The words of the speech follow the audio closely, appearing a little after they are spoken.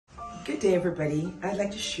Good day, everybody. I'd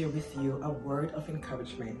like to share with you a word of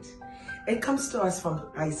encouragement. It comes to us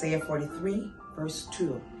from Isaiah 43, verse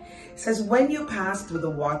 2. It says, when you pass through the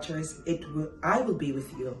waters, I will be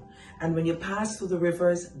with you. And when you pass through the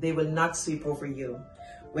rivers, they will not sweep over you.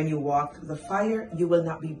 When you walk through the fire, you will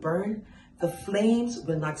not be burned. The flames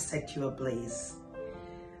will not set you ablaze.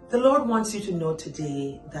 The Lord wants you to know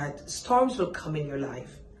today that storms will come in your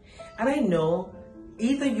life. And I know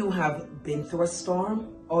either you have been through a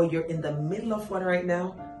storm, or you're in the middle of one right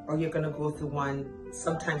now, or you're going to go through one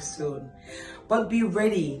sometime soon. But be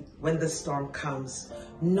ready when the storm comes.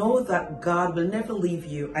 Know that God will never leave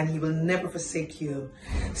you and He will never forsake you.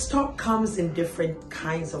 Storm comes in different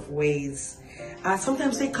kinds of ways.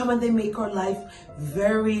 Sometimes they come and they make our life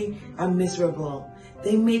very miserable.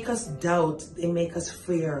 They make us doubt, they make us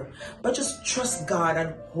fear. But just trust God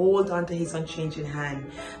and hold on to His unchanging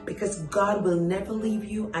hand, because God will never leave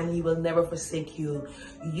you and He will never forsake you.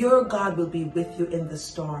 Your God will be with you in the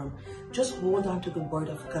storm. Just hold on to the word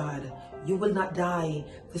of God. You will not die.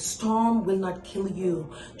 The storm will not kill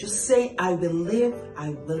you. Just say, I will live, I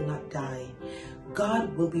will not die.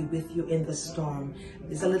 God will be with you in the storm.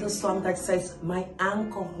 There's a little song that says, my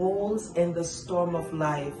anchor holds in the storm of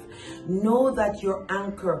life. Know that your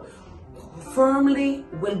anchor firmly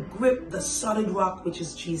will grip the solid rock, which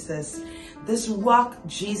is Jesus. This rock,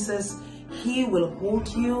 Jesus, He will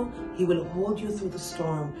hold you. He will hold you through the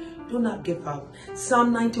storm. Do not give up.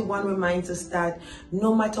 Psalm 91 reminds us that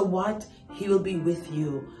no matter what, He will be with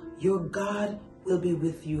you. Your God will be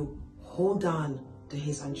with you. Hold on to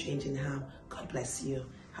His unchanging hand. God bless you.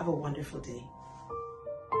 Have a wonderful day.